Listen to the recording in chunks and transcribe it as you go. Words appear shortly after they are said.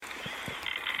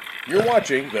You're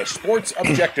watching The Sports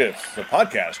Objective, the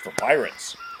podcast for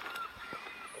Pirates.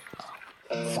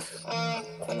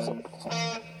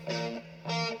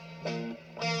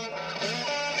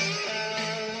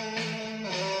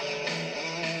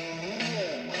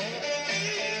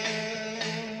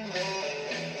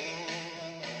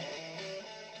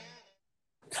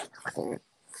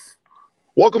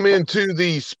 Welcome into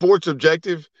the Sports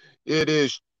Objective. It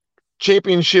is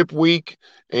championship week,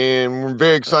 and we're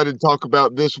very excited to talk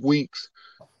about this week's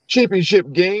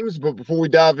championship games. But before we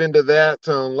dive into that,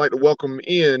 I'd like to welcome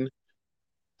in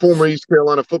former East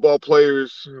Carolina football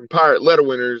players, Pirate letter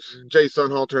winners, Jay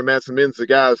Sunhalter and Matt Semenza.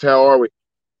 Guys, how are we?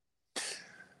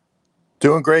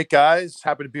 Doing great, guys.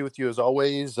 Happy to be with you as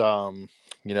always.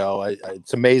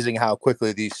 It's amazing how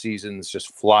quickly these seasons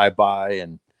just fly by,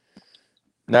 and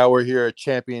now we're here at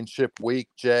championship week,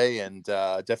 Jay, and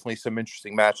definitely some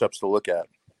interesting matchups to look at.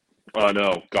 I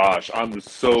know. Gosh, I'm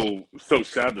so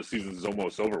sad the season is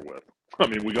almost over with. I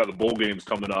mean, we got the bowl games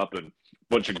coming up and a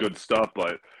bunch of good stuff,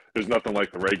 but there's nothing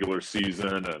like the regular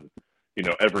season and,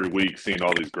 every week seeing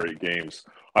all these great games.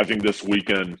 I think this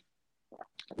weekend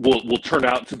will turn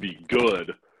out to be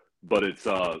good, but it's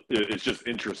just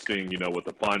interesting, with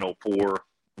the Final Four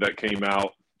that came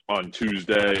out on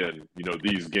Tuesday and,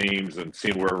 these games and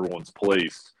seeing where everyone's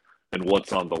placed and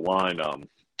what's on the line.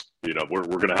 We're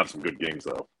going to have some good games,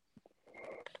 though.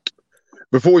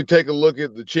 Before we take a look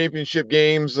at the championship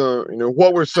games,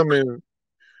 what were some of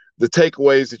the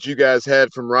takeaways that you guys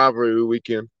had from rivalry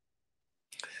weekend?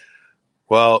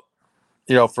 Well,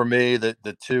 for me,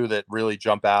 the two that really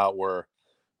jump out were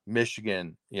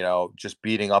Michigan, just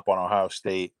beating up on Ohio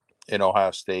State in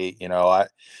Ohio State. I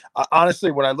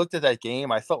honestly, when I looked at that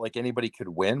game, I felt like anybody could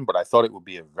win, but I thought it would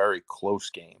be a very close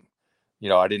game.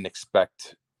 I didn't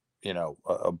expect,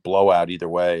 a blowout either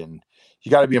way. And you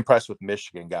got to be impressed with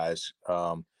Michigan, guys,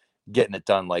 getting it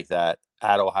done like that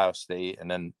at Ohio State.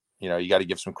 And then, you got to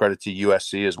give some credit to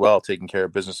USC as well, taking care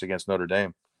of business against Notre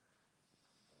Dame.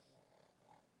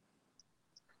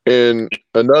 And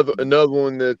another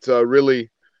one that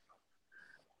really,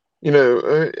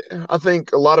 I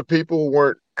think a lot of people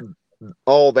weren't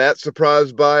all that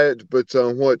surprised by it, but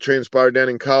what transpired down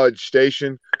in College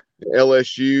Station,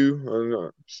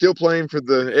 LSU, still playing for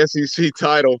the SEC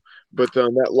title, but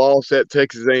that loss at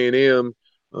Texas A&M,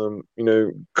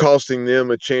 costing them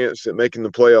a chance at making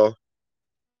the playoff.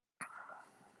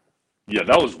 Yeah,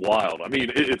 that was wild. I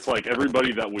mean, it's like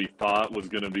everybody that we thought was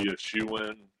going to be a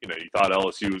shoo-in. You thought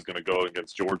LSU was going to go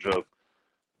against Georgia.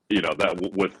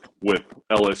 That with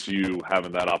LSU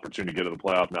having that opportunity to get to the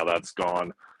playoff, now that's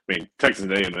gone. I mean, Texas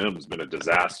A&M has been a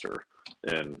disaster,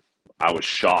 and I was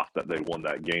shocked that they won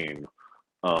that game.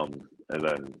 And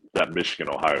then that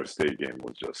Michigan-Ohio State game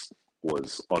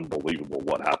was unbelievable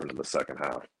what happened in the second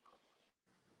half.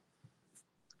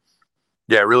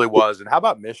 Yeah, it really was. And how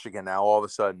about Michigan now? All of a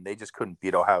sudden, they just couldn't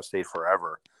beat Ohio State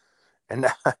forever. And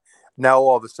now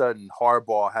all of a sudden,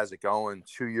 Harbaugh has it going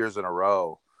 2 years in a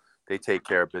row. They take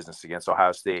care of business against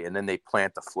Ohio State, and then they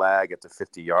plant the flag at the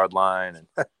 50-yard line. And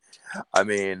I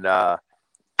mean,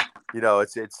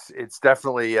 it's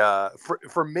definitely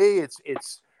for me.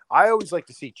 It's I always like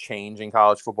to see change in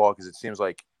college football because it seems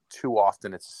like too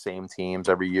often it's the same teams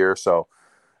every year. So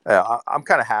I'm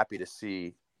kind of happy to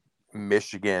see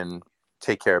Michigan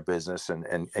take care of business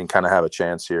and kind of have a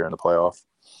chance here in the playoff.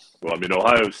 Well, I mean,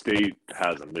 Ohio State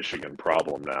has a Michigan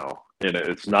problem now. And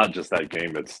it's not just that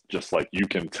game. It's just like you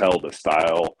can tell the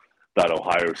style that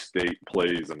Ohio State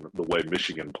plays and the way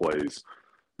Michigan plays.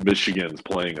 Michigan's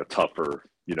playing a tougher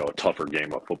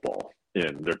game of football.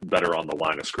 And they're better on the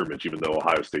line of scrimmage, even though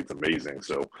Ohio State's amazing.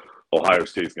 So Ohio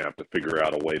State's going to have to figure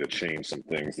out a way to change some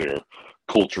things in their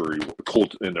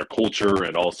culture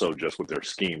and also just with their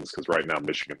schemes because right now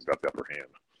Michigan's got the upper hand.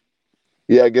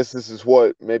 Yeah, I guess this is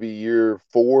maybe year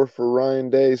 4 for Ryan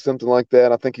Day, something like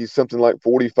that. I think he's something like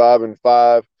 45-5,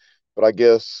 but I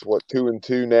guess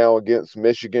 2-2 now against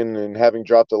Michigan, and having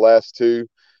dropped the last two,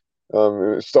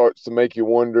 it starts to make you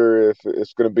wonder if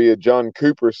it's going to be a John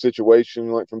Cooper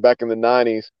situation like from back in the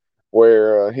 90s,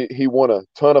 where he won a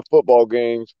ton of football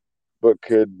games, but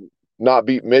could not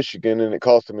beat Michigan, and it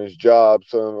cost him his job.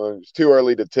 So it's too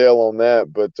early to tell on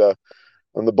that, but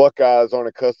and the Buckeyes aren't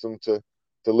accustomed to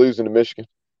losing to Michigan.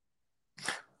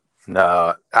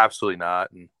 No, absolutely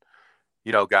not. And,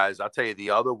 guys, I'll tell you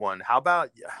the other one. How about,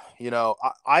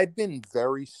 I've been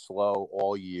very slow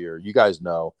all year. You guys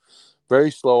know,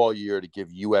 very slow all year to give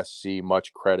USC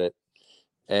much credit.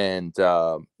 And,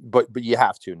 but you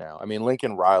have to now. I mean,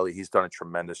 Lincoln Riley, he's done a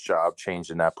tremendous job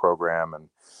changing that program. And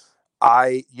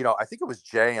I think it was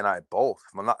Jay and I both.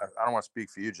 I don't want to speak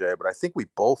for you, Jay, but I think we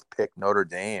both picked Notre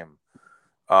Dame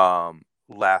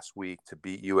last week to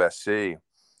beat USC,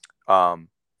 and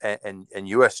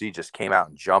USC just came out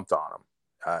and jumped on them.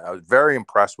 I was very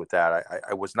impressed with that.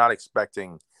 I was not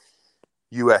expecting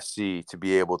USC to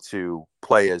be able to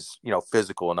play as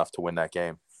physical enough to win that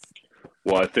game.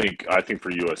 Well, I think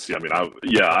for USC, I mean,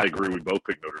 I agree. We both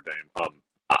picked Notre Dame.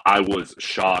 I was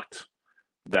shocked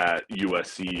that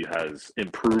USC has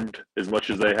improved as much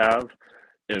as they have.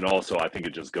 And also, I think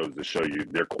it just goes to show you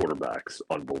their quarterback's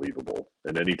unbelievable.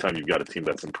 And anytime you've got a team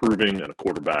that's improving and a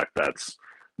quarterback that's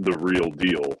the real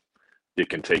deal, it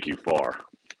can take you far.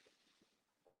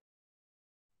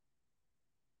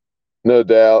 No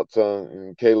doubt.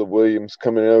 And Caleb Williams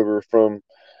coming over from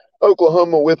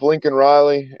Oklahoma with Lincoln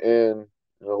Riley, and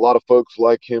a lot of folks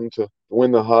like him to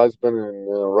win the Heisman,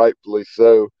 and rightfully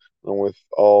so, with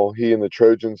all he and the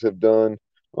Trojans have done.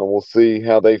 We'll see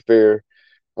how they fare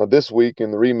this week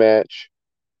in the rematch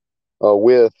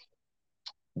with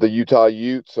the Utah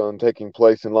Utes taking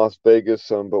place in Las Vegas.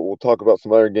 But we'll talk about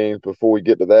some other games before we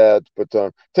get to that. But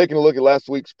taking a look at last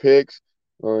week's picks,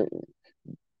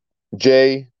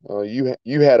 Jay,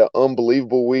 you had an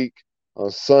unbelievable week.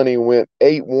 Sonny went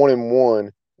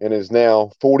 8-1-1 and is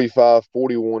now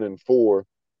 45-41-4 for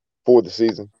the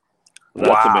season.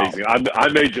 That's amazing. I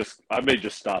may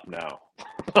just stop now.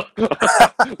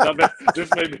 This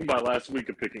may be my last week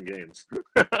of picking games.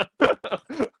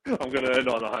 I'm gonna end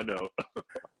on a high note.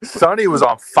 Sonny was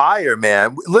on fire,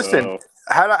 man. Listen,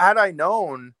 had I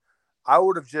known, I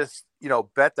would have just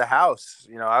bet the house.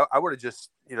 I would have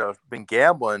just been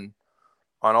gambling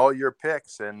on all your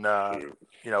picks, and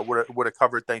would have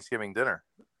covered Thanksgiving dinner.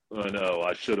 I know.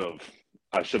 I should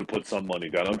have put some money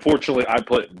down. Unfortunately, I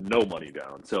put no money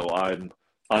down, so I am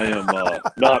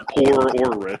not poor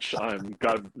or rich. I'm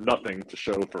got nothing to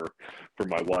show for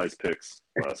my wise picks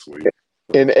last week.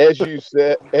 And as you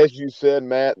said,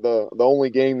 Matt, the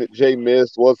only game that Jay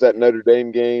missed was that Notre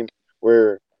Dame game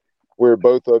where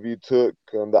both of you took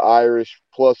the Irish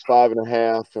plus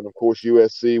 5.5, and of course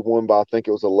USC won by, I think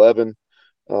it was 11.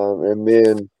 And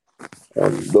then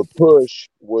the push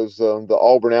was the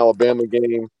Auburn-Alabama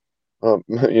game.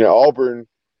 Auburn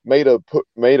made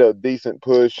a decent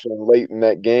push late in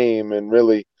that game and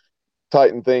really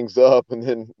tightened things up. And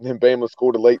then Bama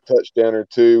scored a late touchdown or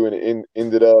two and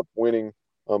ended up winning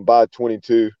by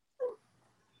 22.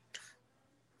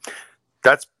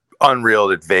 That's unreal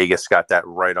that Vegas got that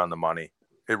right on the money.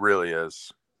 It really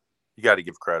is. You got to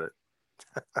give credit.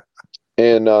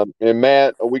 And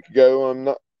Matt, a week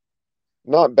ago,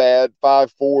 not bad,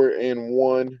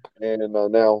 5-4-1, and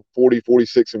now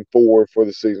 40-46-4 for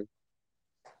the season.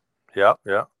 Yeah.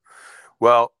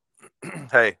 Well,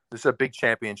 hey, this is a big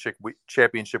championship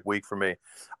week for me.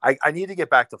 I need to get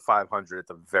back to 500 at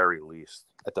the very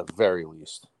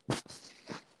least.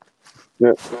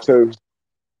 Yeah. So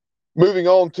moving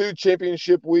on to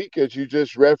championship week, as you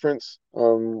just referenced,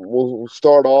 we'll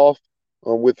start off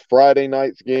with Friday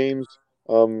night's games.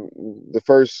 The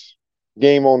first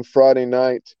game on Friday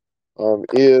night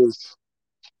is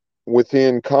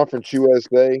within Conference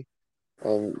USA.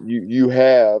 You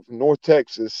have North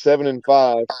Texas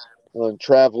 7-5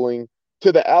 traveling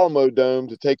to the Alamo Dome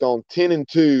to take on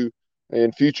 10-2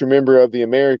 and future member of the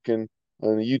American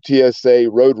UTSA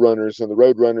Roadrunners, and the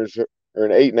Roadrunners are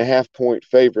an 8.5-point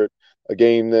favorite. A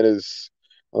game that is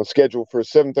scheduled for a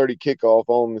 7:30 kickoff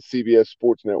on the CBS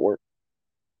Sports Network.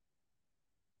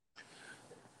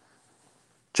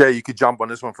 Jay, you could jump on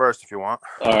this one first if you want.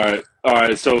 All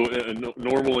right. So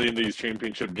normally in these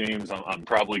championship games, I'm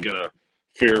probably gonna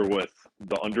fare with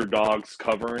the underdogs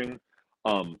covering.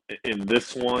 In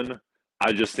this one,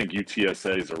 I just think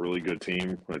UTSA is a really good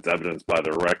team. It's evidenced by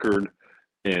their record,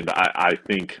 and I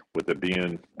think with it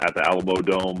being at the Alamo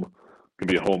Dome, could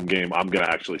be a home game. I'm gonna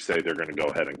actually say they're gonna go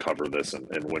ahead and cover this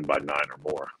and win by 9 or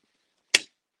more.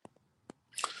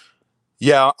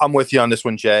 Yeah, I'm with you on this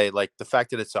one, Jay. Like the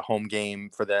fact that it's a home game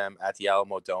for them at the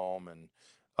Alamo Dome, and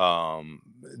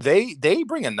they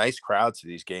bring a nice crowd to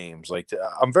these games. Like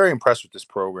I'm very impressed with this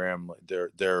program.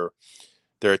 Their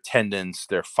attendance,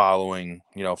 their following,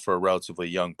 for a relatively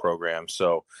young program.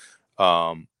 So,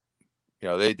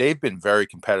 they've been very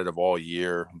competitive all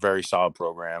year. Very solid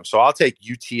program. So I'll take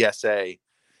UTSA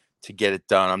to get it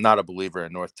done. I'm not a believer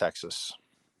in North Texas.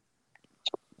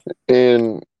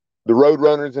 And the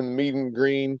Roadrunners and the Meeting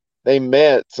Green, they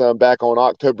met back on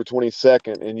October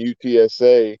 22nd, and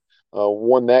UTSA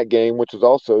won that game, which was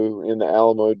also in the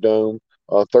Alamo Dome,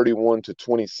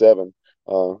 31-27.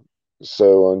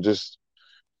 So just,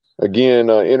 again,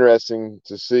 interesting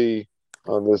to see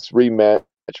this rematch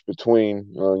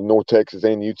between North Texas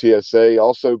and UTSA.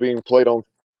 Also being played on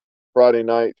Friday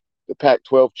night, the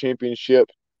Pac-12 championship.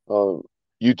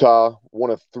 Utah won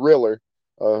a thriller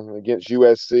against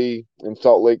USC in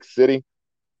Salt Lake City.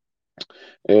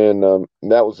 And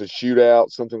that was a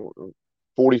shootout, something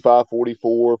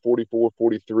 45-44,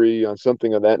 44-43,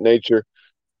 something of that nature.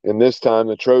 And this time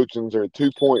the Trojans are a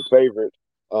 2-point favorite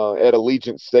at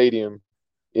Allegiant Stadium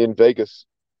in Vegas.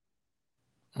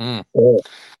 Mm.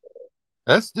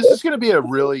 This is going to be a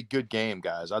really good game,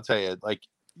 guys. I'll tell you, like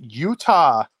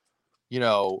Utah,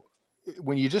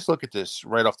 when you just look at this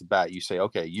right off the bat, you say,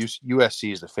 okay,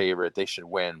 USC is the favorite. They should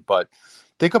win. But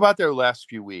think about their last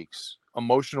few weeks.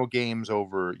 Emotional games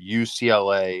over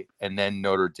UCLA and then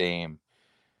Notre Dame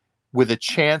with a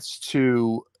chance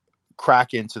to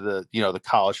crack into the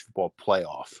college football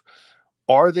playoff.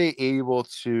 Are they able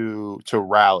to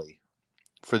rally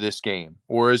for this game,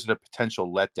 or is it a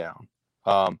potential letdown?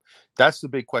 That's the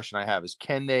big question I have: is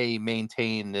can they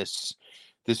maintain this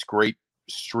great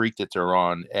streak that they're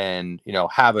on, and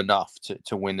have enough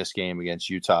to win this game against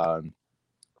Utah? And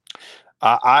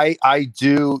I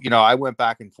do, I went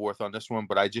back and forth on this one,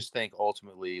 but I just think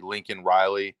ultimately Lincoln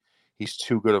Riley, he's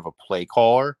too good of a play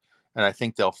caller, and I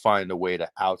think they'll find a way to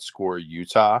outscore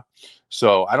Utah.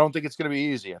 So I don't think it's going to be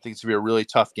easy. I think it's going to be a really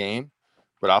tough game,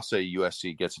 but I'll say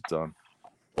USC gets it done.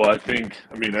 Well,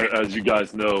 I mean, as you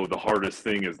guys know, the hardest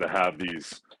thing is to have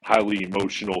these highly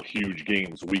emotional, huge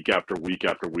games week after week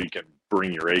after week and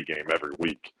bring your A game every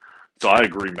week. So I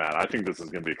agree, Matt. I think this is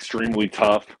going to be extremely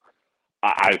tough.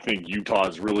 I think Utah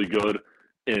is really good.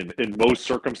 In most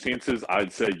circumstances,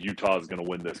 I'd say Utah is going to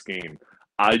win this game.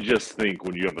 I just think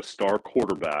when you have a star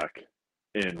quarterback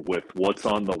and with what's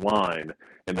on the line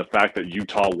and the fact that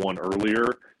Utah won earlier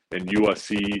and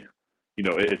USC,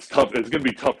 it's tough. It's going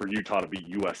to be tough for Utah to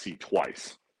beat USC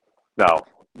twice. Now,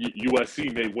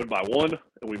 USC may win by one,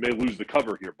 and we may lose the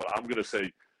cover here, but I'm going to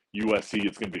say USC,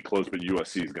 it's going to be close, but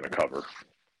USC is going to cover.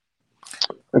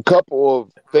 A couple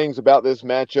of things about this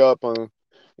matchup.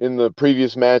 In the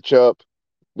previous matchup,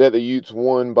 that the Utes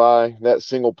won by that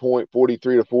single point,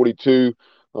 43-42.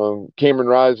 Cameron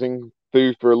Rising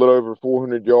threw for a little over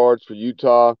 400 yards for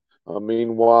Utah.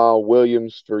 Meanwhile,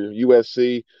 Williams for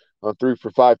USC threw for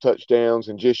 5 touchdowns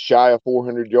and just shy of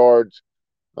 400 yards.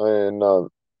 And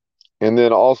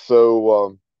then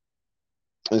also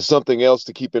something else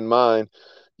to keep in mind.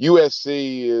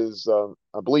 USC is,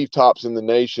 I believe, tops in the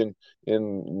nation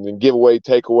in giveaway,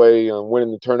 takeaway,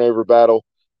 winning the turnover battle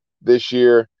this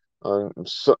year.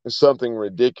 Something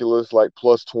ridiculous like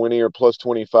plus 20 or plus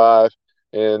 25.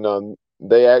 And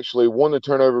they actually won the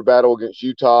turnover battle against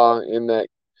Utah in that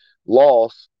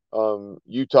loss.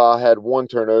 Utah had 1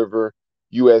 turnover.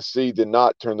 USC did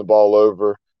not turn the ball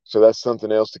over. So that's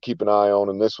something else to keep an eye on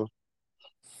in this one.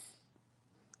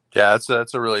 Yeah,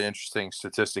 that's a really interesting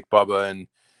statistic, Bubba. And,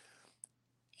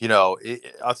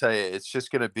 I'll tell you, it's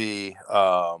just going to be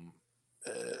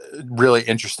really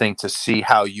interesting to see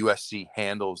how USC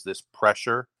handles this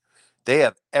pressure. They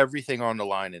have everything on the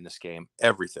line in this game,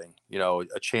 everything.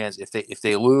 A chance if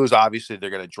they lose, obviously they're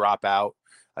going to drop out.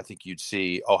 I think you'd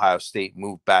see Ohio State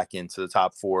move back into the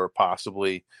top 4,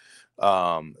 possibly.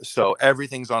 So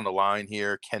everything's on the line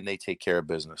here. Can they take care of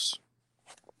business?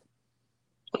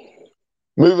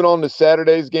 Moving on to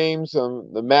Saturday's games,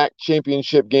 the MAC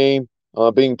championship game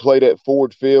being played at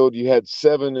Ford Field. You had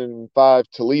 7-5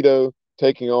 Toledo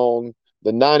taking on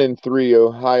the 9-3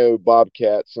 Ohio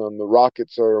Bobcats. The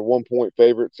Rockets are a 1-point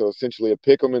favorite, so essentially a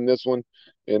pick 'em in this one.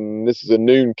 And this is a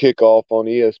noon kickoff on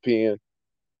ESPN.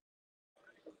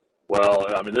 Well,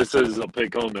 I mean, this is a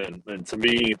pick 'em, and to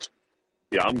me,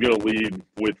 yeah, I'm going to lead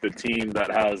with the team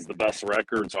that has the best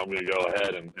record, so I'm going to go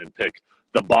ahead and pick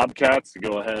the Bobcats to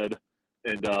go ahead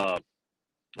and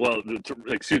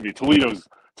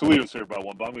Toledo's favored by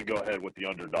 1, but I'm going to go ahead with the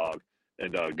underdog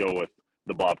and go with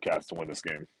the Bobcats to win this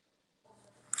game.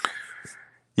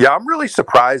 Yeah, I'm really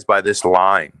surprised by this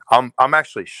line. I'm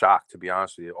actually shocked, to be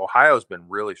honest with you. Ohio's been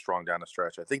really strong down the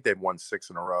stretch. I think they've won 6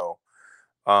 in a row.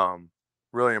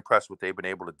 Really impressed with what they've been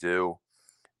able to do.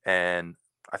 And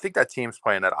I think that team's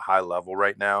playing at a high level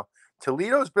right now.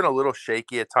 Toledo's been a little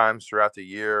shaky at times throughout the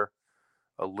year,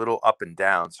 a little up and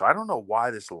down. So I don't know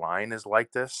why this line is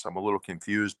like this. I'm a little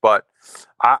confused, but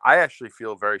I actually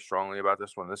feel very strongly about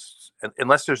this one.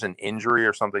 Unless there's an injury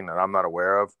or something that I'm not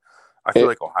aware of, I feel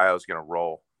like Ohio's going to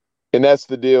roll. And that's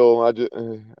the deal.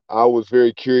 I was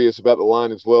very curious about the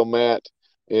line as well, Matt.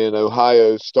 And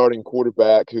Ohio's starting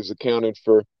quarterback, who's accounted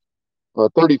for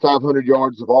 3,500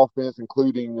 yards of offense,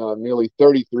 including nearly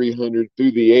 3,300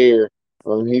 through the air.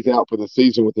 He's out for the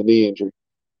season with a knee injury.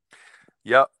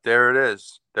 Yep, there it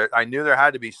is. I knew there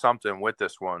had to be something with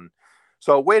this one.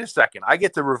 So wait a second. I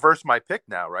get to reverse my pick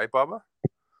now, right, Bubba?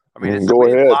 I mean, Go we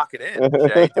didn't ahead. lock it in.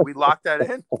 Jay, did we lock that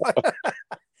in?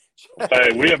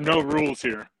 Hey, we have no rules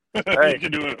here. Hey. You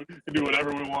can do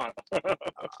whatever we want.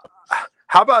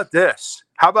 How about this?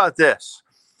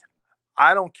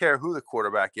 I don't care who the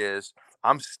quarterback is.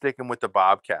 I'm sticking with the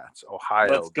Bobcats.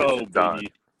 Ohio. Let's go,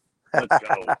 baby. Let's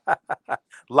go.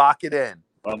 Lock it in.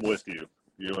 I'm with you.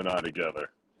 You and I together.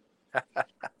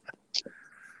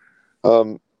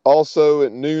 Also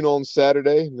at noon on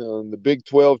Saturday, the Big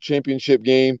 12 championship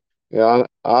game. Yeah,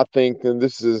 I think, and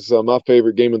this is my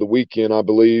favorite game of the weekend, I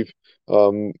believe.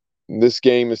 Um, this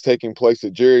game is taking place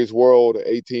at Jerry's World,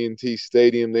 AT&T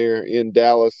Stadium there in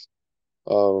Dallas.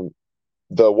 The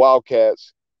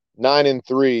Wildcats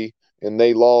 9-3, and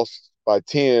they lost by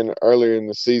 10 earlier in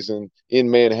the season in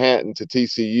Manhattan to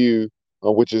TCU,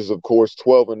 which is of course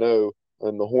 12-0,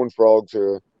 and the Horned Frogs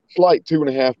are a slight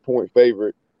 2.5-point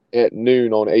favorite at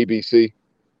noon on ABC.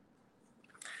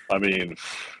 I mean,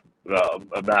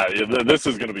 Matt, this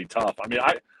is going to be tough. I mean,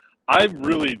 I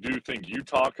really do think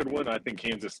Utah could win. I think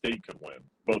Kansas State could win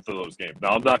both of those games.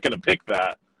 Now, I'm not going to pick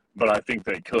that, but I think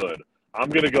they could. I'm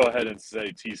going to go ahead and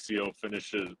say TCU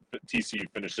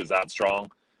finishes that strong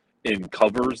and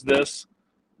covers this,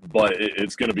 but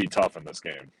it's going to be tough in this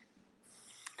game.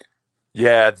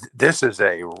 Yeah, this is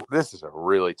a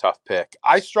really tough pick.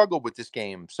 I struggled with this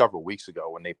game several weeks ago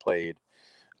when they played.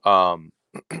 Kind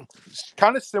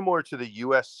of similar to the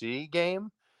USC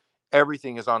game.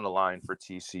 Everything is on the line for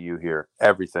TCU here.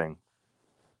 Everything.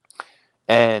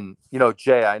 And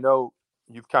Jay, I know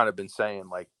you've kind of been saying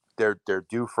like they're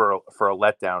due for a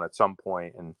letdown at some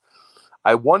point, and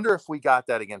I wonder if we got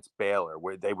that against Baylor,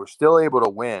 where they were still able to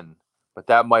win, but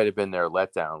that might have been their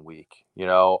letdown week.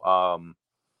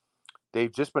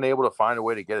 They've just been able to find a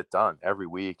way to get it done every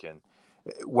week. And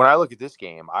when I look at this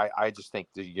game, I just think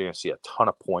that you're going to see a ton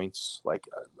of points. Like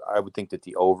I would think that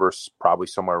the over's probably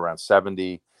somewhere around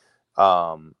 70.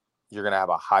 You're going to have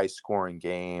a high scoring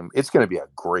game. It's going to be a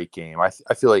great game. I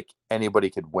feel like anybody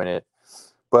could win it,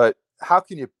 but how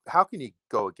can you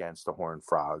go against the Horned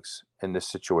Frogs in this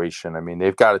situation? I mean,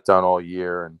 they've got it done all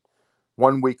year, and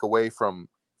 1 week away from,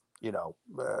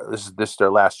 this is their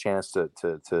last chance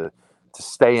to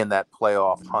stay in that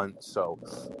playoff hunt. So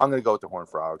I'm going to go with the Horned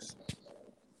Frogs.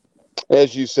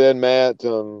 As you said, Matt,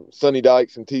 Sonny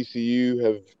Dykes and TCU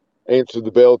have answered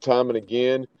the bell time and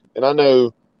again. And I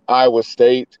know Iowa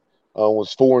State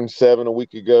was 4-7 a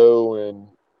week ago,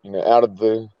 and out of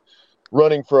the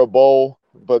running for a bowl,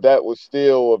 but that was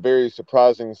still a very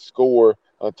surprising score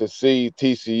to see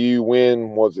TCU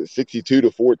win. Was it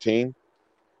 62-14?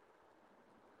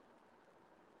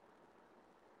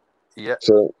 Yeah.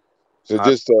 So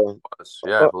just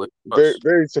I believe very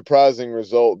very surprising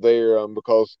result there,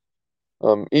 because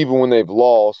even when they've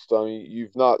lost, I mean,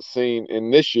 you've not seen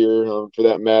in this year, for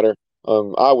that matter,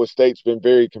 Iowa State's been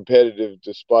very competitive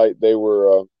despite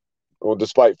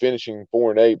despite finishing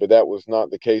 4-8, but that was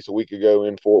not the case a week ago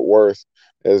in Fort Worth,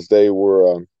 as they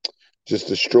were just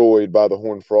destroyed by the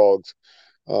Horned Frogs.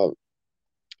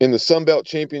 In the Sun Belt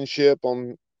Championship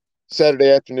on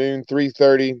Saturday afternoon,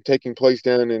 3:30, taking place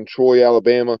down in Troy,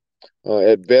 Alabama,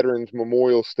 at Veterans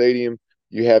Memorial Stadium.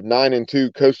 You have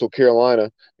 9-2 Coastal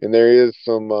Carolina, and there is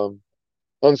some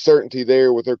uncertainty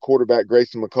there with their quarterback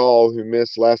Grayson McCall, who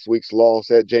missed last week's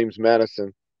loss at James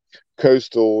Madison.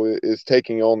 Coastal is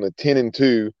taking on the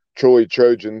 10-2 Troy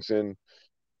Trojans, and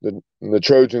the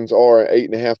Trojans are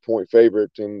an 8.5-point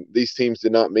favorite, and these teams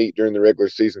did not meet during the regular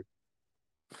season.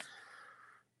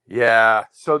 Yeah,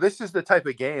 so this is the type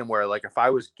of game where, like, if I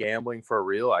was gambling for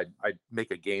real, I'd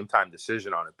make a game time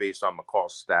decision on it based on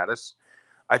McCall's status.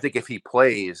 I think if he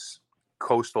plays,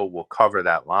 Coastal will cover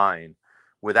that line.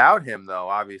 Without him, though,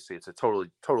 obviously it's a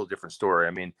total different story.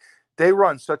 I mean, they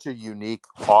run such a unique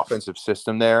offensive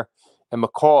system there, and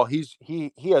McCall,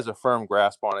 he has a firm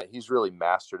grasp on it. He's really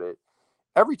mastered it.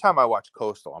 Every time I watch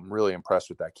Coastal, I'm really impressed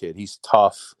with that kid. He's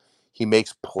tough. He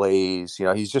makes plays.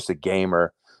 He's just a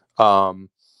gamer.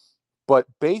 But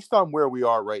based on where we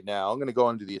are right now, I'm going to go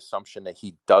into the assumption that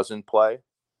he doesn't play.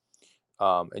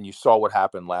 And you saw what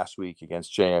happened last week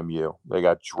against JMU. They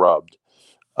got drubbed.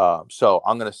 So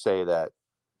I'm going to say that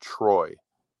Troy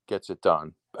gets it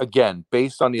done. Again,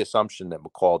 based on the assumption that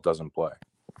McCall doesn't play.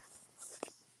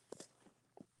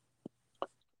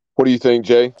 What do you think,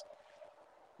 Jay?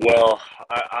 Well,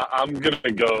 I'm going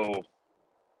to go.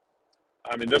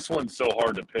 I mean, this one's so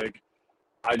hard to pick.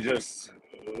 I just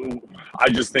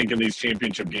think in these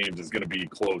championship games it's going to be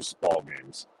close ball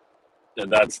games,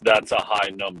 and that's a high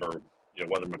number,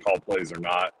 whether McCall plays or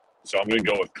not. So I'm going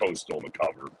to go with Coastal to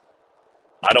cover.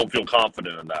 I don't feel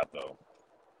confident in that though,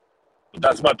 but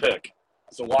that's my pick.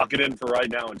 So lock it in for right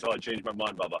now until I change my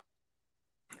mind, Bubba.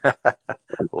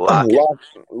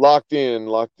 Locked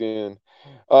in.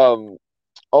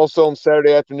 Also on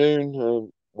Saturday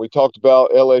afternoon, we talked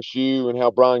about LSU and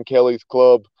how Brian Kelly's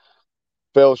club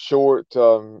fell short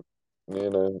in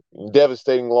a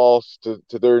devastating loss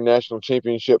to their national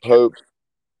championship hopes.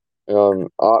 Now,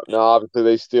 obviously,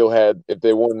 they still had, if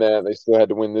they won that, they still had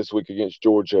to win this week against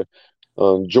Georgia.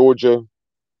 Georgia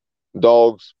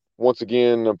Dogs, once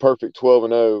again, a perfect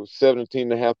 12-0,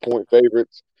 17.5-point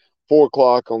favorites, 4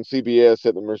 o'clock on CBS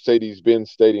at the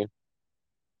Mercedes-Benz Stadium.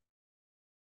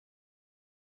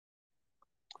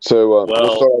 So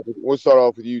we'll start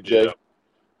off with you, Jay.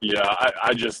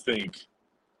 I just think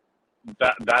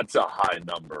that's a high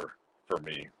number for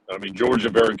me. I mean, Georgia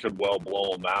very could well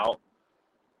blow them out.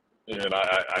 And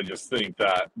I just think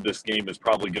that this game is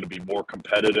probably going to be more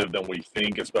competitive than we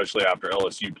think, especially after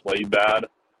LSU played bad.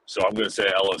 So I'm going to say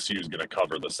LSU is going to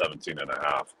cover the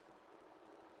 17.5.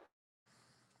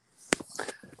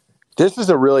 This is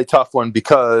a really tough one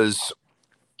because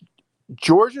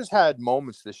Georgia's had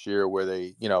moments this year where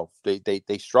they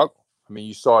struggle. I mean,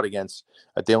 you saw it against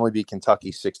they only beat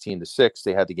Kentucky 16-6.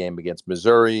 They had the game against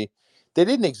Missouri. They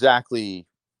didn't exactly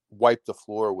wipe the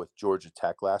floor with Georgia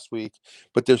Tech last week,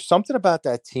 but there's something about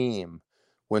that team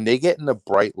when they get in the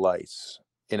bright lights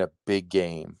in a big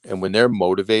game and when they're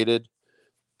motivated.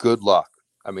 Good luck.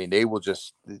 I mean, they'll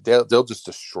just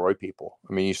destroy people.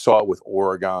 I mean, you saw it with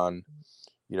Oregon.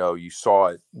 You saw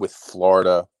it with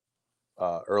Florida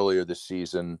earlier this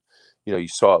season. You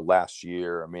saw it last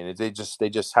year. I mean, they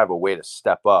just have a way to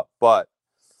step up. But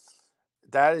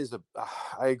that is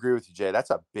I agree with you, Jay. That's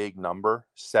a big number,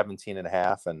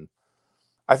 17.5. And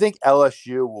I think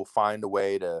LSU will find a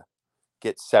way to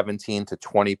get 17 to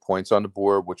 20 points on the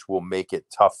board, which will make it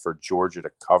tough for Georgia to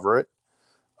cover it.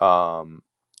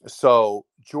 So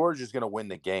Georgia's going to win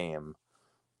the game,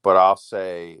 but I'll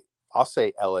say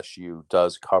LSU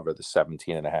does cover the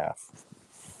 17.5.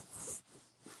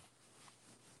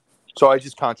 So I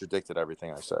just contradicted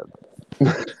everything I said.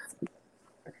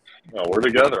 No, we're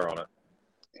together on it.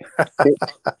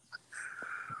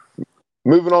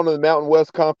 Moving on to the Mountain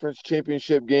West Conference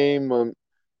Championship game,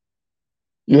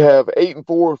 you have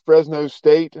 8-4 Fresno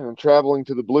State traveling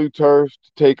to the Blue Turf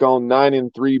to take on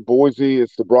 9-3 Boise.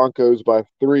 It's the Broncos by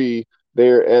 3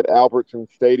 there at Albertson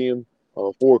Stadium.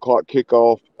 4 o'clock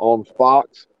kickoff on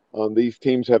Fox. These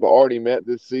teams have already met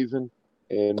this season,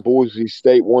 and Boise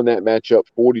State won that matchup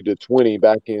 40-20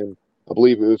 back in, I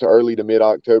believe it was early to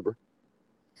mid-October.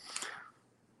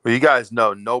 Well, you guys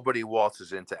know nobody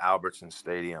waltzes into Albertson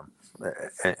Stadium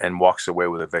and walks away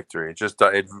with a victory.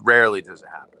 It rarely does it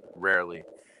happen. Rarely.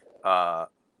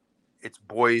 It's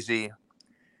Boise.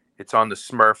 It's on the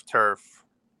Smurf turf.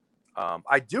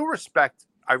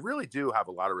 I really do have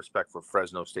a lot of respect for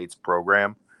Fresno State's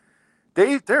program.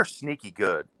 They're sneaky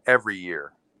good every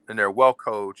year, and they're well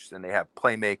coached, and they have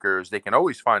playmakers. They can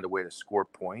always find a way to score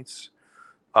points.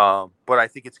 But I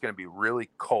think it's going to be really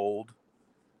cold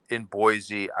in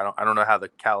Boise. I don't know how the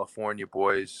California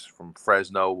boys from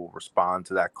Fresno will respond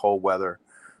to that cold weather.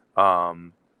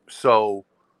 So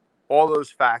all those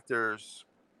factors,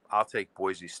 I'll take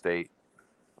Boise State.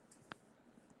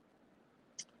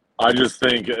 I just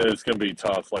think it's going to be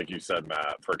tough, like you said,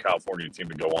 Matt, for a California team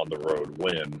to go on the road,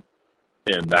 win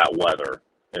in that weather,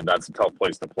 and that's a tough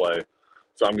place to play.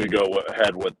 So I'm going to go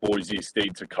ahead with Boise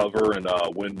State to cover and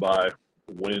win by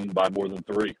more than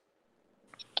 3.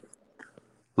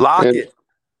 Lock it.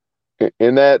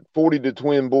 And that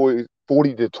 40-20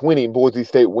 Boise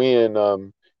State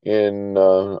win in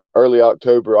early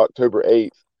October 8th,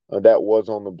 that was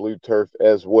on the Blue Turf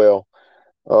as well.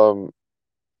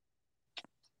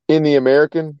 In the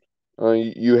American,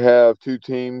 you have 2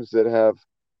 teams that have,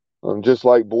 just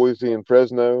like Boise and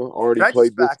Fresno, already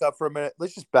played this. Back up for a minute?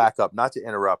 Let's just back up, not to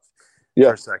interrupt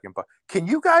for a second. But can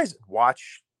you guys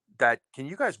watch that? Can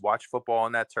you guys watch football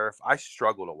on that turf? I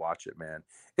struggle to watch it, man.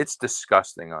 It's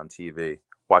disgusting on TV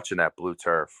watching that Blue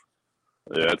Turf.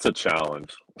 Yeah, it's a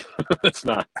challenge. It's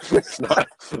not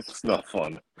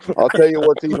fun. I'll tell you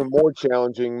what's even more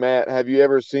challenging, Matt. Have you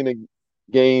ever seen a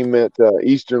game at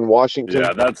Eastern Washington?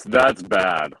 Yeah, that's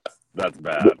bad. That's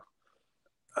bad.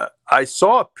 I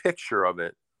saw a picture of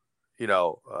it,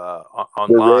 online.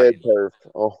 The red turf.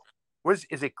 Oh, is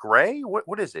it gray?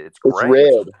 What is it? It's gray.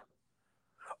 It's red.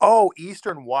 Oh,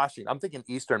 Eastern Washington. I'm thinking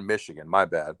Eastern Michigan. My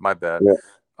bad.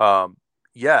 Yeah.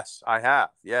 Yes, I have.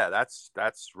 Yeah, that's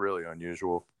really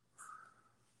unusual.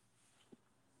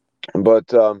 But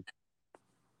the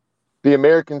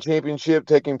American Championship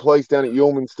taking place down at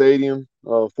Ullman Stadium,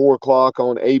 4 o'clock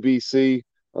on ABC.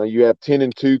 You have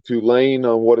 10-2 Tulane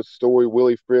on what a story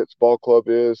Willie Fritz ball club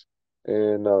is,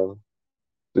 and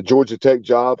the Georgia Tech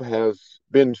job has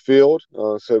been filled.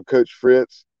 So Coach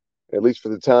Fritz, at least for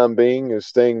the time being, is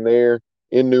staying there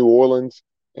in New Orleans.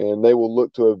 and they will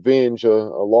look to avenge a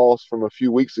loss from a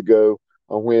few weeks ago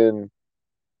when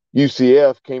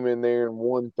UCF came in there and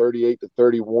won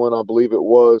 38-31, I believe it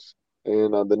was.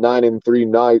 And the 9-3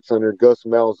 Knights under Gus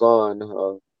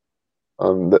Malzahn,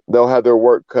 they'll have their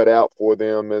work cut out for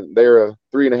them, and they're a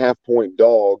 3.5-point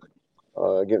dog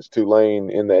against Tulane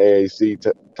in the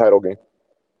AAC title game.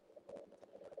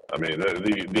 I mean,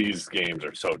 these games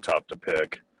are so tough to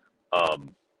pick. I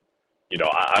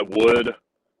would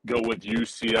go with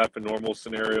UCF in normal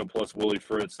scenario plus Willie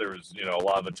Fritz. There was, a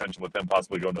lot of attention with them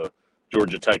possibly going to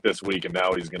Georgia Tech this week, and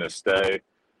now he's going to stay.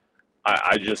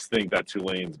 I just think that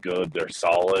Tulane's good. They're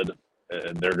solid,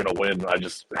 and they're going to win. I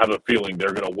just have a feeling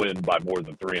they're going to win by more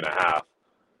than 3.5.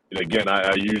 And again,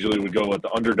 I usually would go with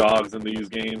the underdogs in these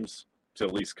games to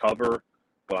at least cover,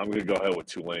 but I'm going to go ahead with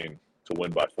Tulane to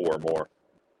win by 4 or more.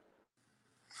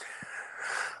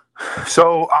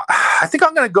 So I think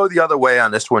I'm going to go the other way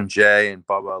on this one, Jay and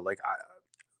Bubba.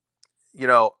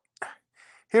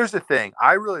 Here's the thing.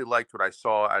 I really liked what I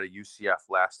saw out of UCF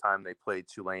last time they played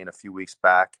Tulane a few weeks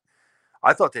back.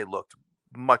 I thought they looked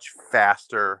much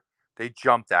faster. They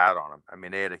jumped out on them. I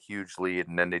mean, they had a huge lead,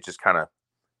 and then they just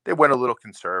they went a little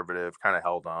conservative, kind of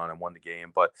held on and won the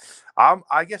game. But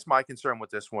I guess my concern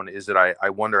with this one is that I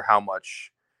wonder how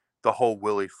much the whole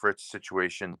Willie Fritz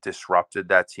situation disrupted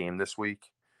that team this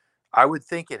week. I would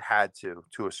think it had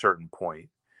to a certain point.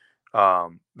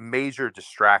 Major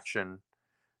distraction.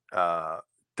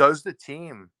 Does the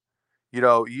team, you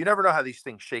never know how these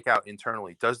things shake out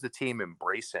internally. Does the team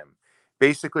embrace him?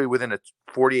 Basically, within a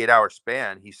 48-hour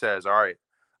span, he says, all right,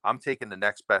 I'm taking the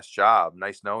next best job.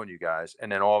 Nice knowing you guys.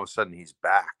 And then all of a sudden he's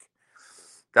back.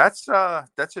 That's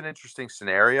an interesting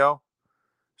scenario.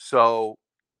 So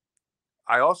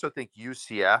I also think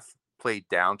UCF played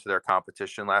down to their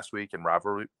competition last week in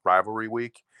rivalry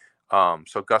week.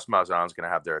 So Gus Malzahn's going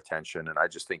to have their attention, and I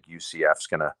just think UCF's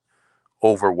going to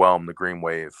overwhelm the Green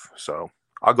Wave. So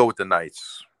I'll go with the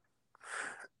Knights.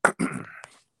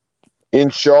 In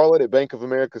Charlotte at Bank of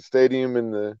America Stadium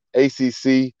in the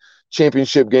ACC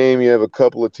championship game, you have a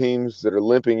couple of teams that are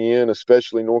limping in,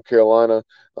 especially North Carolina.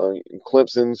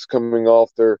 Clemson's coming off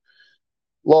their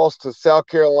loss to South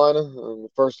Carolina, the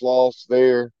first loss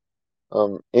there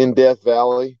in Death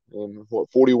Valley in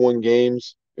 41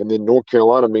 games. And then North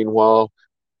Carolina, meanwhile,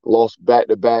 lost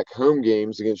back-to-back home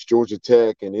games against Georgia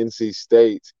Tech and NC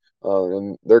State.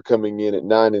 And they're coming in at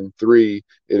 9-3.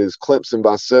 It is Clemson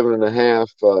by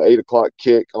 7.5, 8 o'clock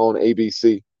kick on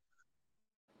ABC.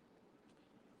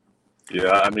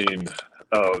 Yeah, I mean,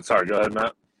 sorry, go ahead,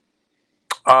 Matt.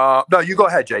 No, you go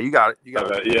ahead, Jay. You got it.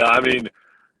 Okay. Yeah, I mean,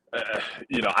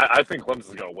 I think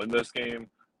Clemson's going to win this game.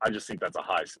 I just think that's a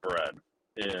high spread.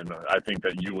 And I think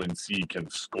that UNC can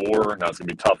score. Now, it's going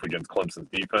to be tough against Clemson's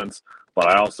defense, but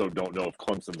I also don't know if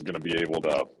Clemson's going to be able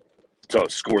to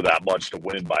score that much to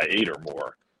win by 8 or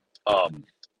more.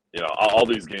 All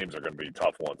these games are going to be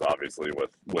tough ones, obviously,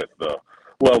 with the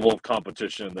level of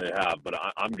competition they have. But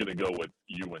I'm going to go with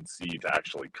UNC to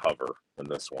actually cover in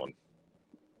this one.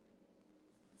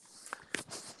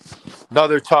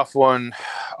 Another tough one.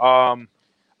 I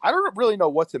don't really know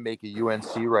what to make of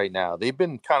UNC right now. They've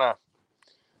been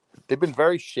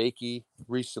very shaky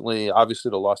recently.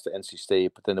 Obviously, they lost to NC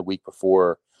State, but then the week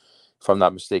before, if I'm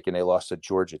not mistaken, they lost to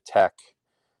Georgia Tech.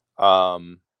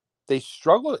 They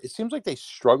struggle. It seems like they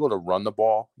struggle to run the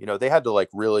ball. They had to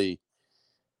really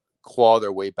claw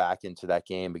their way back into that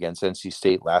game against NC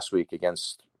State last week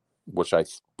against, which I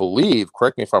believe,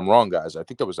 correct me if I'm wrong, guys, I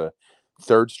think that was a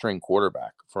third-string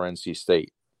quarterback for NC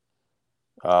State.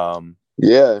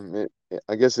 Yeah,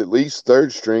 I guess at least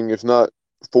third string, if not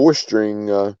fourth string,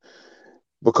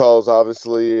 because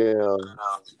obviously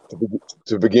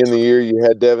to begin the year you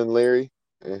had Devin Leary,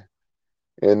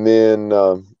 and then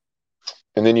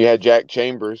you had Jack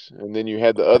Chambers, and then you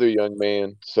had the other young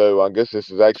man. So I guess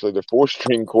this is actually the fourth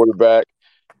string quarterback,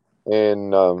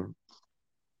 and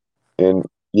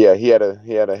yeah, he had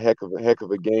a heck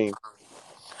of a game.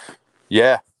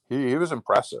 Yeah, he was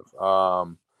impressive.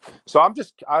 So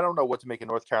I don't know what to make of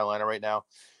North Carolina right now.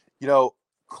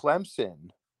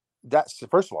 Clemson, that's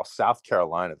first of all, South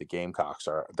Carolina, the Gamecocks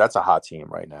that's a hot team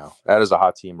right now. That is a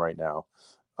hot team right now.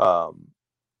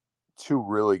 Two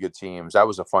really good teams. That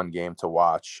was a fun game to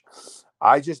watch.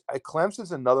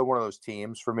 Clemson's another one of those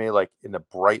teams for me, like in the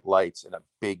bright lights in a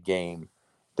big game,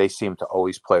 they seem to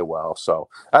always play well. So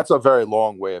that's a very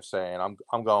long way of saying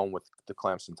I'm going with the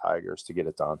Clemson Tigers to get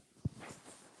it done.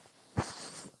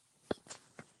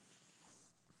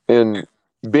 And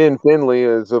Ben Finley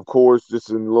is, of course, just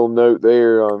a little note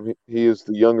there. He is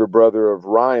the younger brother of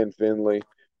Ryan Finley,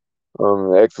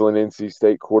 excellent NC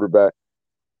State quarterback.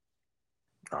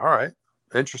 All right.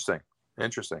 Interesting.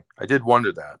 Interesting. I did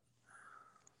wonder that.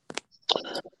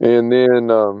 And then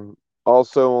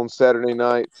also on Saturday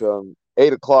night,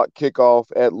 8 o'clock kickoff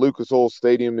at Lucas Oil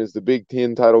Stadium is the Big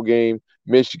Ten title game.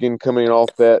 Michigan coming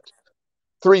off that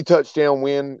 3-touchdown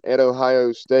win at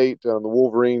Ohio State. The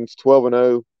Wolverines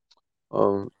 12-0,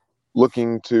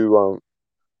 looking to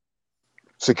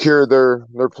secure their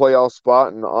playoff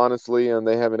spot. And honestly,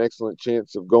 they have an excellent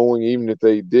chance of going, even if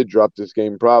they did drop this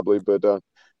game probably. But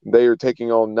they are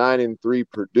taking on 9-3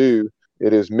 Purdue.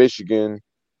 It is Michigan,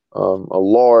 a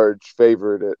large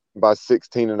favorite by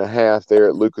 16.5 there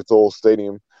at Lucas Oil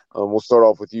Stadium. We'll start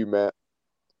off with you, Matt.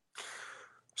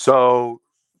 So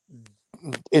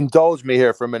indulge me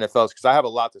here for a minute, fellas, because I have a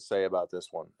lot to say about this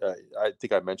one. I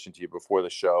think I mentioned to you before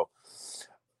the show.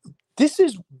 This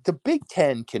is the Big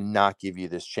Ten cannot give you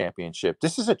this championship.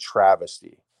 This is a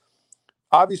travesty.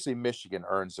 Obviously, Michigan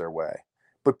earns their way,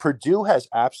 but Purdue has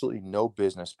absolutely no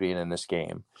business being in this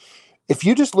game. If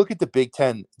you just look at the Big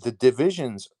Ten, the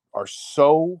divisions are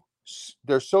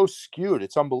they're so skewed.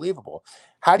 It's unbelievable.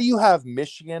 How do you have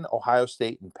Michigan, Ohio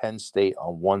State, and Penn State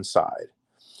on one side?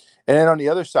 And then on the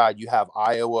other side, you have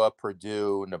Iowa,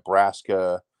 Purdue,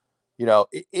 Nebraska. You know,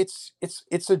 it's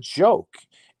a joke.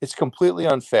 It's completely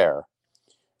unfair.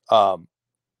 The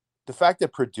fact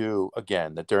that Purdue,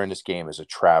 again, that they're in this game is a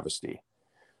travesty.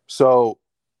 So,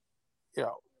 you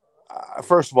know,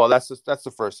 first of all, that's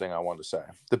the first thing I wanted to say.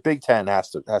 The Big Ten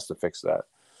has to fix that.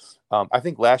 I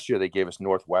think last year they gave us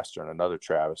Northwestern, another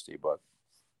travesty. But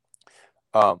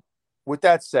with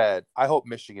that said, I hope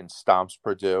Michigan stomps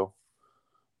Purdue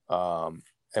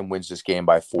and wins this game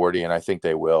by 40, and I think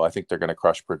they will. I think they're going to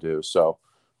crush Purdue. So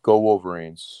go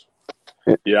Wolverines.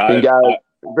 Yeah, and guys,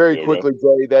 very quickly,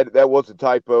 Jay, that was a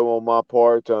typo on my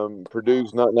part.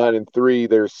 Purdue's not 9-3;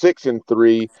 they're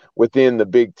 6-3 within the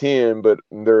Big Ten, but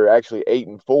they're actually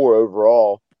 8-4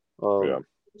 overall.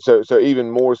 So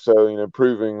even more so,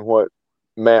 proving what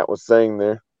Matt was saying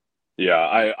there.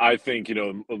 Yeah, I think,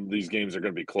 these games are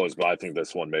going to be close, but I think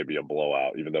this one may be a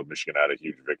blowout. Even though Michigan had a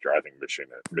huge victory, I think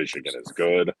Michigan is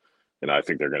good, and I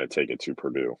think they're going to take it to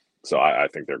Purdue. So I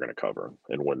think they're going to cover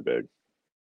and win big.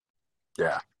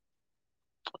 Yeah.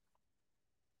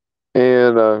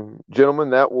 And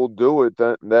gentlemen, that will do it.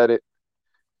 That it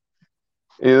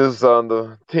is on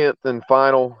the 10th and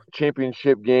final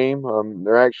championship game.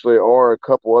 There actually are a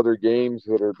couple other games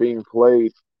that are being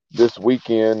played this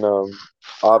weekend.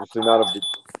 Obviously not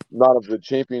of the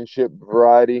championship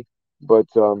variety, but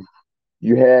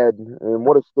you had, and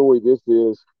what a story this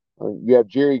is. You have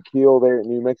Jerry Kill there at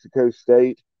New Mexico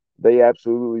State. They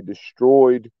absolutely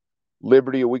destroyed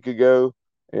Liberty a week ago,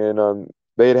 and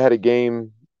they had a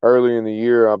game earlier in the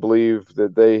year, I believe,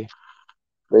 that they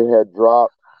had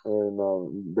dropped,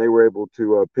 and they were able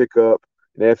to pick up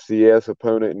an FCS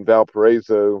opponent in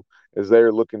Valparaiso as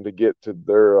they're looking to get to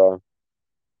their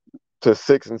to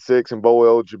 6-6 in bowl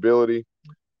eligibility.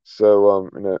 So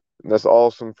and that's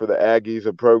awesome for the Aggies,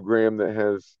 a program that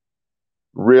has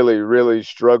really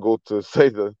struggled, to say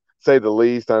the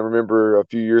least. I remember a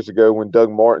few years ago when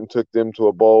Doug Martin took them to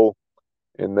a bowl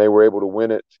and they were able to win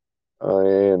it,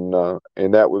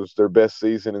 and that was their best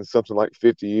season in something like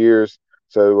 50 years.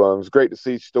 So it's great to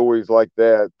see stories like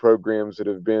that, programs that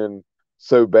have been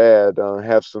so bad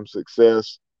have some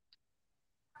success.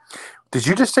 Did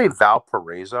you just say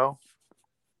Valparaiso?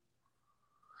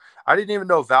 I didn't even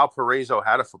know Valparaiso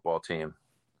had a football team.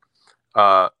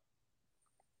 I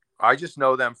just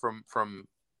know them from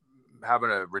having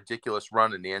a ridiculous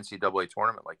run in the NCAA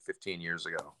tournament like 15 years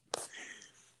ago.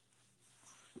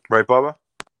 Right, Bubba?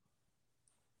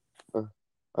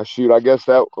 Shoot, I guess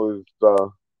that was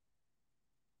the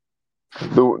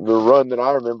run that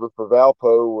I remember for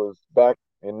Valpo was back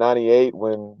in '98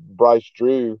 when Bryce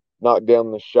Drew knocked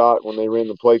down the shot when they ran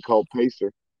the play called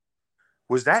Pacer.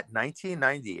 Was that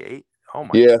 1998? Oh my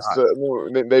yes, God!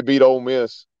 They beat Ole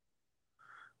Miss.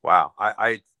 Wow,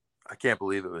 I can't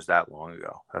believe it was that long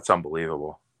ago. That's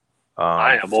unbelievable.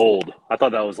 I am old. I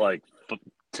thought that was like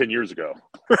 10 years ago.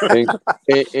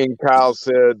 and Kyle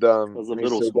said, was a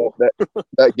middle school.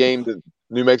 that game that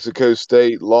New Mexico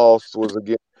State lost was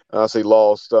again. I say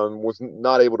lost. Was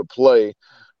not able to play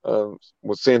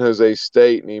with San Jose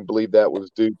State, and he believed that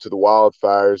was due to the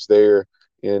wildfires there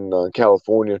in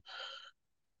California.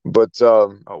 But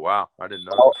oh wow, I didn't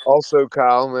know. Also,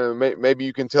 Kyle, maybe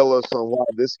you can tell us on why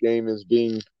this game is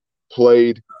being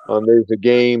played. There's a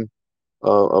game,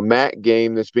 a MAC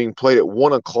game that's being played at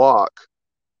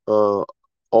 1:00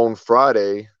 on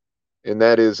Friday, and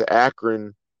that is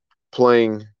Akron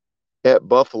playing at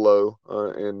Buffalo.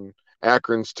 And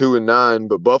Akron's 2-9,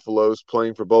 but Buffalo's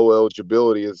playing for bowl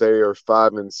eligibility as they are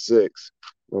 5-6.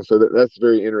 So that's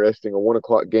very interesting. A 1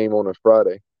 o'clock game on a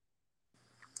Friday.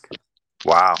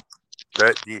 Wow.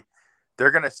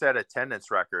 They're going to set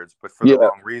attendance records, but for the Yeah.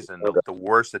 wrong reason. The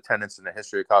worst attendance in the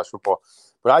history of college football.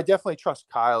 But I definitely trust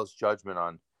Kyle's judgment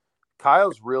on.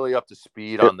 Kyle's really up to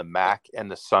speed on the MAC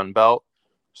and the Sun Belt,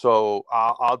 so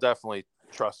I'll definitely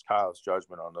trust Kyle's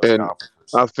judgment on those And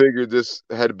conferences. I figured this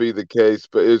had to be the case,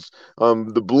 but it's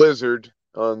the blizzard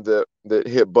that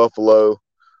hit Buffalo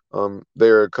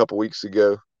there a couple weeks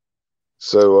ago.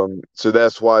 So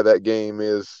that's why that game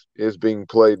is being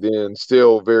played then.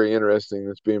 Still very interesting.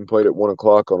 It's being played at 1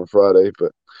 o'clock on a Friday,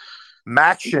 but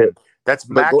Maction. That's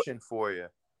but Maction for you.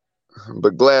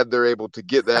 But glad they're able to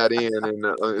get that in, and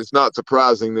it's not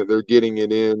surprising that they're getting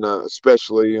it in,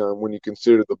 especially when you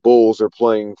consider the Bulls are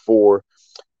playing for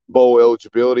bowl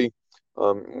eligibility.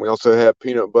 We also have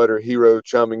Peanut Butter Hero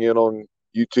chiming in on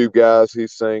YouTube, guys.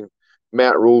 He's saying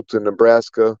Matt Rule to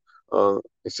Nebraska.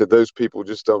 He said those people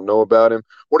just don't know about him.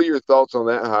 What are your thoughts on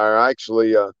that hire?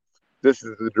 Actually, this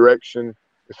is the direction.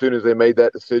 As soon as they made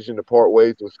that decision to part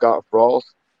ways with Scott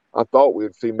Frost, I thought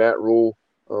we'd see Matt Rule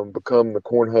become the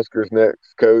Cornhuskers'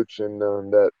 next coach, and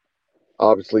that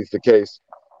obviously is the case.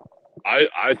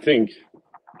 I think,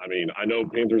 I mean, I know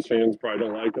Panthers fans probably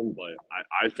don't like him, but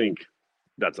I think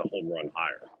that's a home run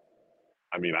hire.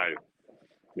 I mean,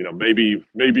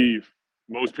 maybe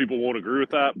most people won't agree with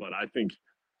that, but I think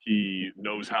he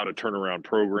knows how to turn around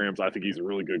programs. I think he's a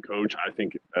really good coach. I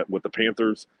think with the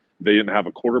Panthers, they didn't have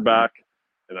a quarterback,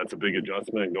 and that's a big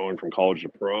adjustment going from college to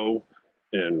pro.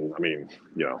 And I mean,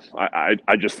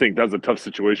 I just think that's a tough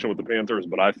situation with the Panthers.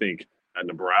 But I think at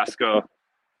Nebraska,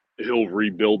 he'll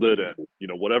rebuild it,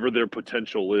 and whatever their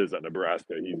potential is at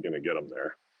Nebraska, he's going to get them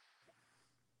there.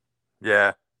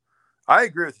 Yeah, I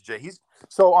agree with you, Jay.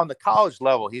 So on the college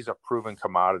level, he's a proven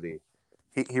commodity.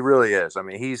 He really is. I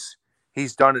mean,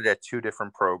 he's done it at two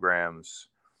different programs.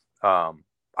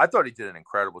 I thought he did an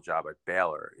incredible job at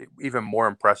Baylor, even more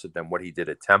impressive than what he did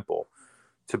at Temple,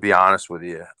 to be honest with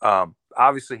you.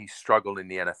 Obviously, he struggled in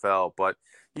the NFL, but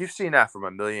you've seen that from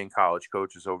a million college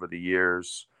coaches over the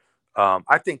years.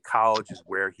 I think college is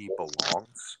where he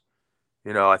belongs.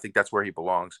 I think that's where he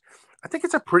belongs. I think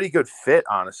it's a pretty good fit,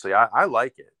 honestly. I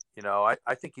like it.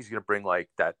 I think he's going to bring like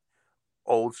that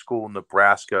old school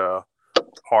Nebraska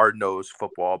hard-nosed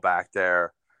football back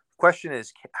there. Question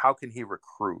is, how can he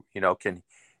recruit?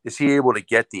 Is he able to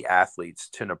get the athletes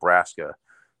to Nebraska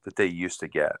that they used to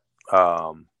get?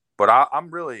 But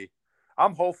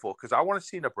I'm hopeful because I want to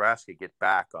see Nebraska get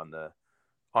back on the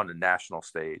national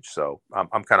stage. So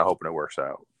I'm kind of hoping it works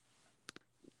out.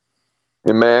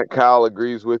 And Matt, Kyle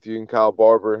agrees with you, and Kyle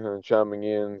Barber chiming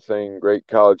in saying great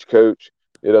college coach.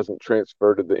 It doesn't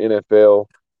transfer to the NFL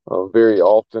very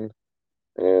often,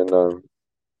 and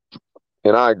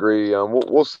I agree.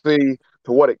 We'll see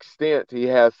to what extent he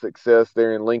has success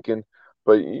there in Lincoln.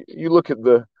 But you look at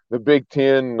the Big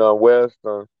Ten West.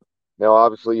 Now,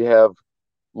 obviously, you have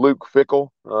Luke Fickell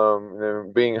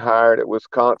being hired at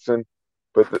Wisconsin,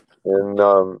 but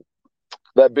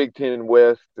that Big Ten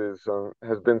West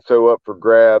has been so up for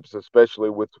grabs,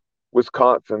 especially with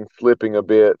Wisconsin slipping a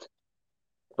bit.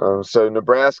 So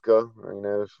Nebraska,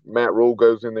 if Matt Rule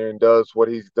goes in there and does what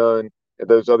he's done at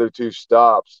those other two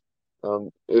stops,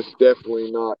 it's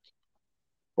definitely not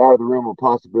out of the realm of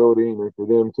possibility. For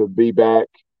them to be back,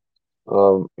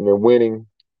 winning,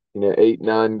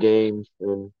 8-9 games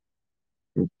and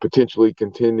potentially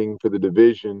contending for the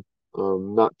division,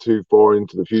 not too far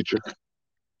into the future.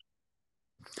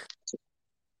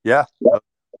 Yeah,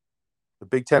 the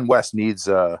Big Ten West needs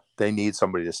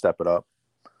somebody to step it up.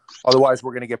 Otherwise,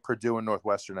 we're going to get Purdue and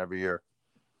Northwestern every year.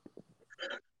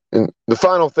 And the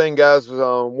final thing, guys,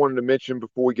 wanted to mention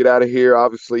before we get out of here.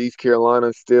 Obviously, East Carolina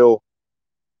is still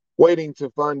waiting to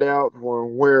find out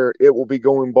where it will be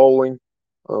going bowling.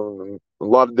 A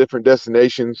lot of different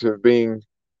destinations are being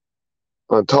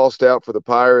tossed out for the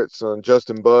Pirates.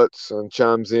 Justin Butts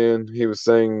chimes in. He was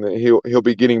saying that he'll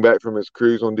be getting back from his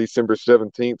cruise on December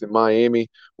 17th in Miami,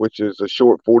 which is a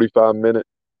short 45-minute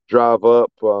drive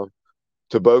up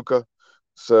to Boca.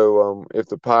 So if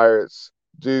the Pirates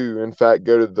do, in fact,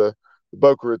 go to the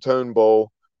Boca Raton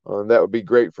Bowl, that would be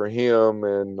great for him,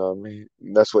 and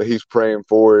that's what he's praying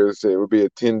for. Is it would be a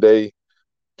 10-day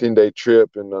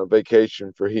trip and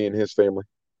vacation for he and his family.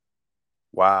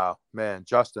 Wow, man,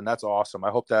 Justin, that's awesome. I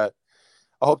hope that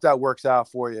works out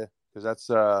for you because that's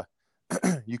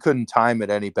you couldn't time it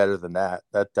any better than that.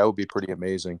 That would be pretty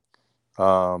amazing.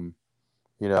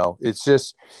 It's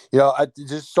just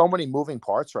there's so many moving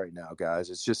parts right now, guys.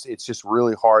 It's just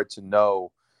really hard to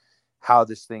know how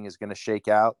this thing is going to shake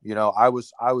out. I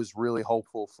was really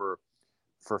hopeful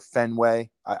for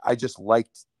Fenway. I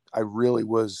I really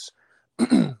was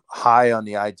high on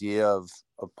the idea of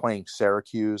playing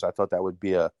Syracuse. I thought that would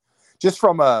be just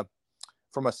from a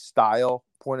style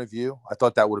point of view, I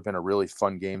thought that would have been a really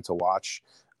fun game to watch.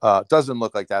 Doesn't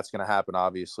look like that's going to happen,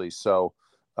 obviously. So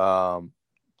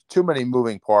too many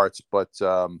moving parts, but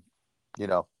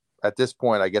at this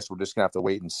point, I guess we're just going to have to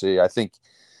wait and see. I think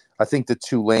the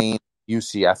Tulane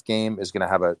UCF game is going to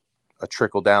have a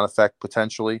trickle down effect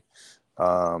potentially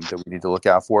that we need to look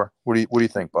out for. What do you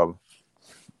think, Bubba?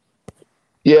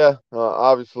 Yeah,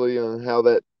 obviously, how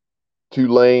that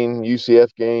Tulane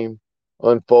UCF game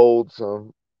unfolds.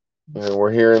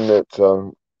 We're hearing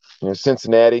that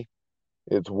Cincinnati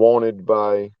is wanted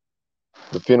by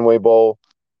the Fenway Bowl,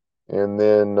 and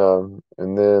then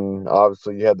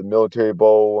obviously you have the Military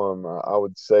Bowl. I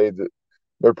would say that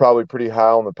they're probably pretty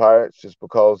high on the Pirates just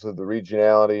because of the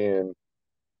regionality.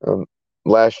 And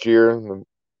last year,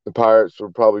 the Pirates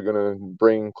were probably going to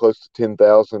bring close to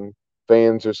 10,000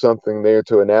 fans or something there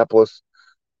to Annapolis.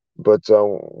 But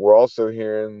we're also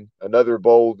hearing another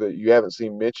bowl that you haven't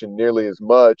seen mentioned nearly as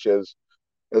much as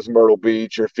Myrtle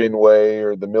Beach or Fenway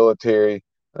or the Military,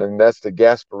 and that's the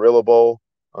Gasparilla Bowl.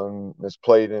 It's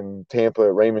played in Tampa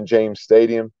at Raymond James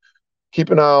Stadium. Keep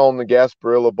an eye on the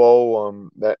Gasparilla Bowl.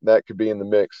 That could be in the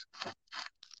mix.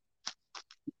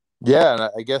 Yeah, and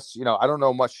I guess, I don't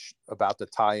know much about the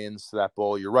tie-ins to that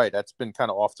bowl. You're right. That's been kind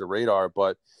of off the radar,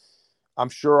 but I'm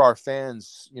sure our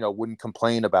fans, wouldn't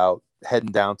complain about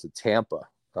heading down to Tampa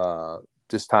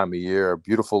this time of year.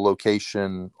 Beautiful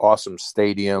location, awesome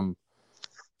stadium.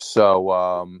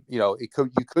 So, you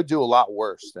could do a lot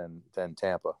worse than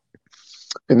Tampa.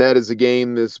 And that is a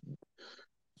game that's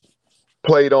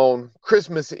played on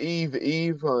Christmas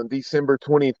Eve on December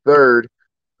 23rd.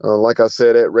 Like I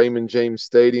said, at Raymond James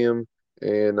Stadium,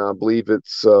 and I believe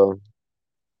it's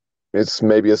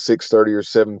maybe a 6:30 or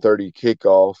 7:30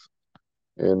 kickoff,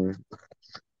 and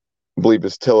I believe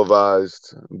it's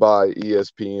televised by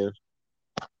ESPN.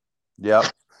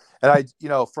 Yep. And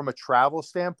from a travel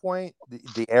standpoint,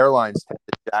 the airlines tend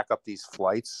to jack up these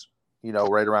flights,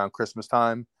 right around Christmas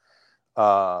time.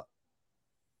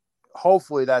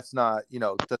 Hopefully that's not,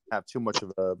 doesn't have too much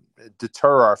of a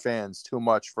deter our fans too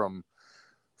much from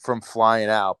flying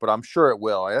out, but I'm sure it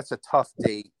will. That's a tough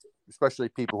date, especially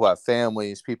people who have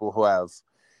families, people who have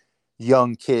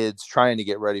young kids trying to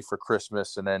get ready for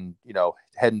Christmas and then,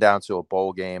 heading down to a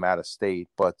bowl game out of state.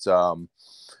 But,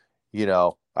 Bubba,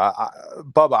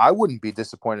 I wouldn't be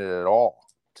disappointed at all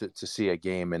to see a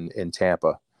game in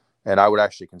Tampa. And I would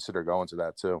actually consider going to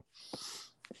that too.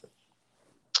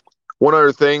 One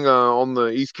other thing on the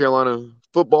East Carolina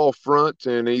football front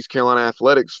and East Carolina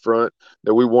athletics front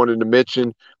that we wanted to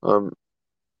mention,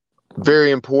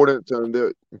 very important,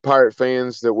 the Pirate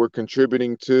fans that were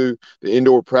contributing to the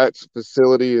indoor practice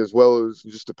facility as well as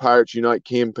just the Pirates Unite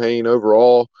campaign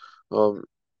overall.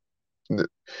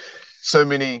 So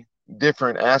many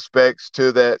different aspects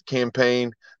to that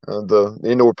campaign. The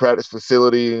indoor practice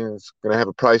facility is going to have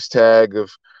a price tag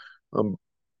of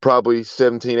probably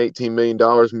 $17-18 million,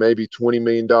 maybe $20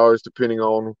 million, depending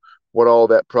on what all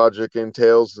that project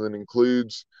entails and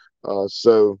includes.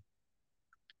 So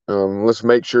let's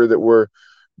make sure that we're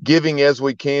giving as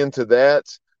we can to that.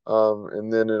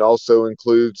 And then it also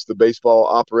includes the baseball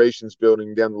operations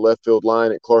building down the left field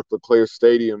line at Clark LeClaire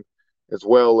Stadium, as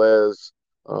well as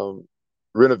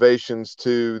renovations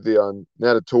to the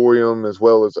natatorium, as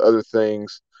well as other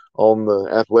things on the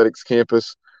athletics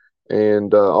campus.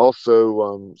 And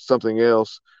also something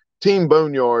else, Team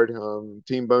Boneyard.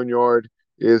 Team Boneyard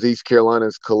is East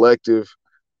Carolina's collective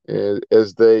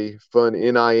as they fund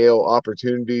NIL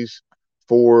opportunities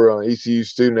for ECU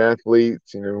student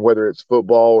athletes, whether it's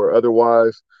football or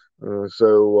otherwise.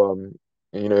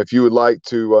 If you would like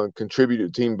to contribute to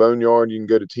Team Boneyard, you can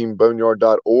go to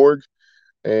teamboneyard.org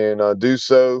and do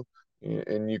so.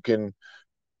 And you can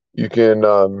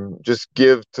just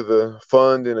give to the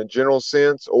fund in a general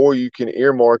sense, or you can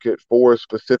earmark it for a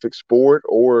specific sport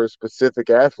or a specific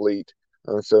athlete.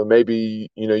 So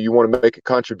maybe, you want to make a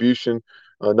contribution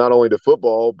not only to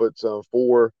football, but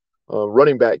for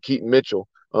running back Keaton Mitchell.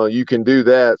 You can do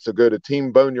that. So go to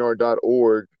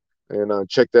teamboneyard.org and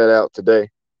check that out today.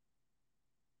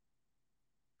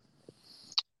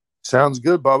 Sounds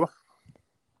good, Bubba.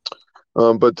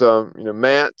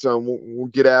 Matt, we'll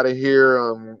get out of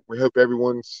here. We hope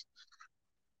everyone's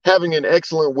having an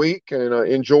excellent week and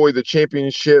enjoy the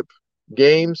championship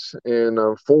games. And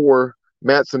for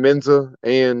Matt Semenza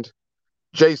and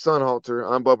Jay Sunhalter,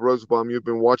 I'm Bubba Rosenbaum. You've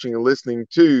been watching and listening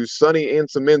to Sonny and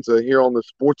Semenza here on the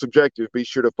Sports Objective. Be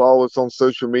sure to follow us on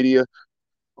social media,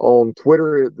 on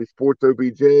Twitter at the Sports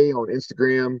OBJ, on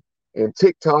Instagram and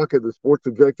TikTok at The Sports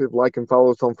Objective. Like and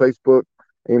follow us on Facebook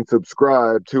and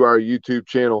subscribe to our YouTube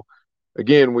channel.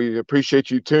 Again, we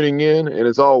appreciate you tuning in, and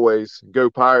as always, go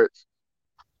Pirates.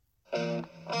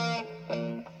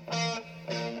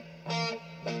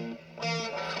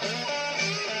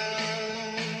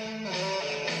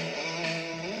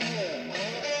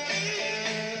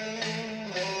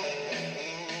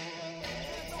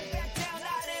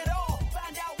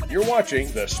 You're watching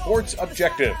The Sports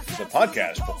Objective, the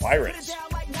podcast for Pirates.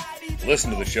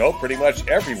 Listen to the show pretty much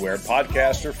everywhere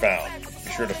podcasts are found.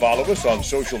 Be sure to follow us on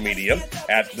social media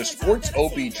at The Sports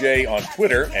OBJ on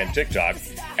Twitter and TikTok,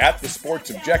 at The Sports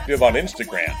Objective on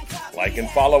Instagram. Like and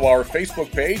follow our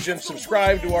Facebook page and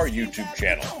subscribe to our YouTube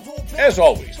channel. As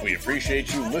always, we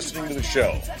appreciate you listening to the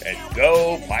show, and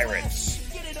go Pirates!